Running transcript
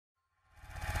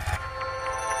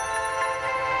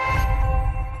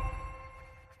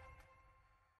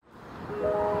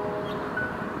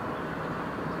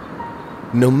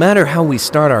No matter how we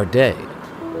start our day,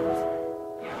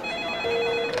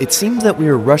 it seems that we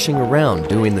are rushing around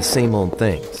doing the same old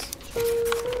things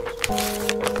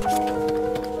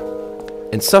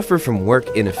and suffer from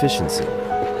work inefficiency.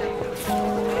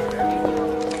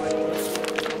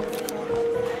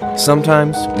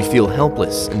 Sometimes we feel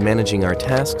helpless in managing our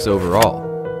tasks overall.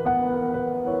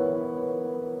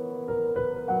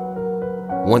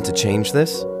 Want to change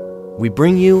this? We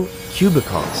bring you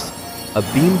Cubicost, a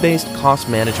BIM-based cost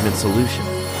management solution.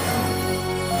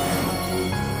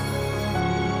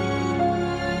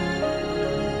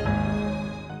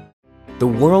 The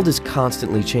world is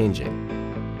constantly changing,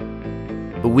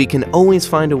 but we can always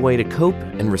find a way to cope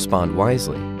and respond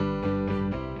wisely.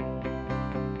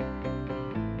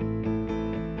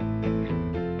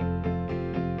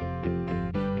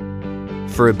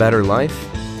 For a better life,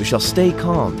 we shall stay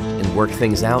calm and work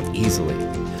things out easily.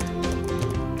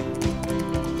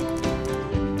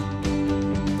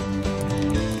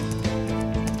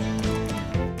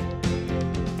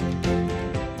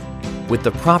 With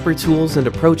the proper tools and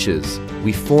approaches,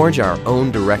 we forge our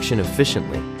own direction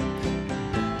efficiently.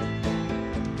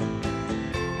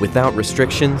 Without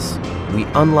restrictions, we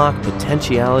unlock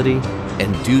potentiality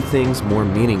and do things more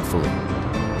meaningfully.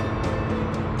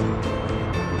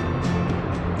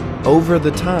 Over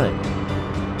the time,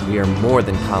 we are more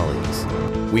than colleagues.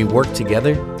 We work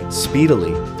together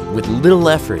speedily with little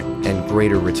effort and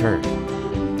greater return.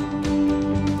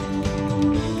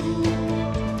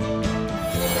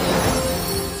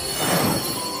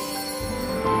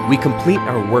 We complete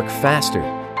our work faster,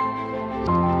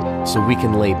 so we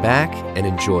can lay back and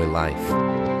enjoy life.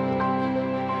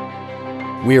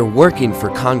 We are working for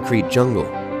concrete jungle,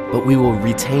 but we will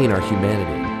retain our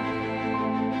humanity.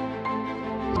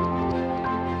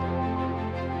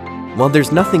 While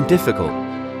there's nothing difficult,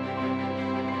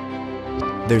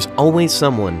 there's always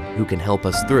someone who can help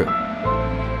us through.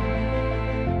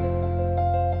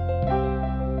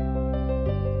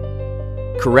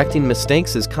 Correcting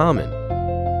mistakes is common,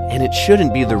 and it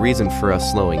shouldn't be the reason for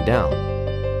us slowing down.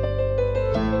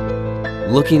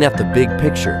 Looking at the big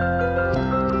picture,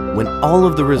 when all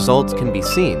of the results can be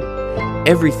seen,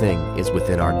 everything is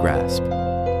within our grasp.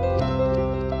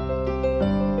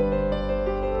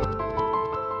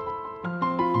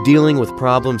 Dealing with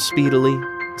problems speedily,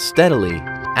 steadily,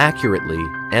 accurately,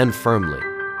 and firmly.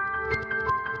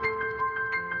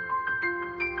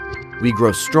 We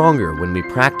grow stronger when we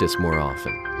practice more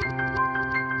often.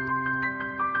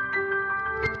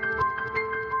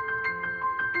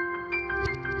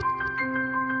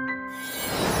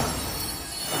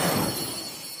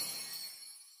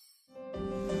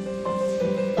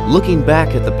 Looking back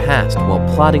at the past while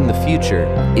plotting the future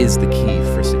is the key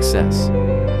for success.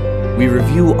 We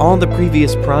review all the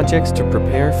previous projects to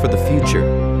prepare for the future.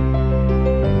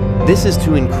 This is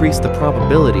to increase the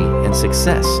probability and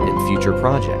success in future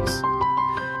projects.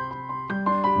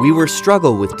 We will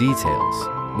struggle with details,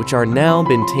 which are now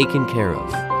been taken care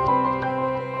of.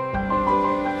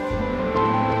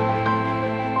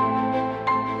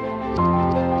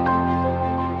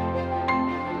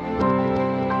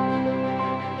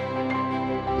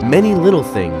 Many little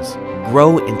things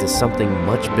grow into something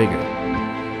much bigger.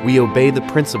 We obey the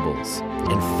principles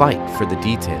and fight for the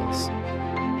details.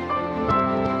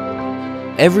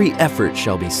 Every effort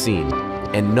shall be seen,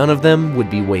 and none of them would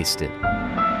be wasted.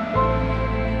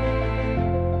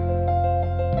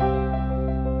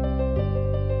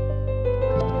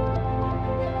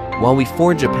 While we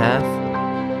forge a path,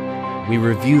 we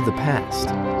review the past.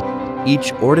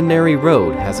 Each ordinary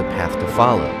road has a path to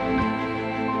follow,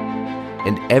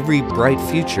 and every bright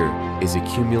future is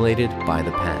accumulated by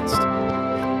the past.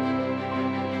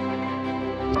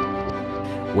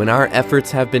 When our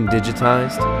efforts have been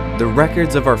digitized, the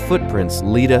records of our footprints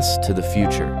lead us to the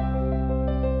future.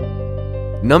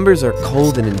 Numbers are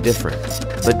cold and indifferent,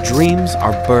 but dreams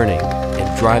are burning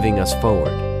and driving us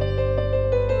forward.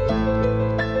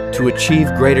 To achieve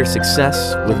greater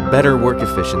success with better work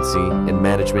efficiency and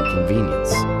management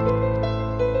convenience.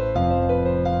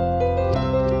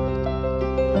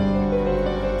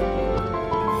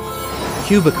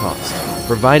 Cubicost,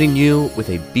 providing you with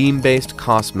a BIM-based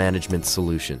cost management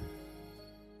solution.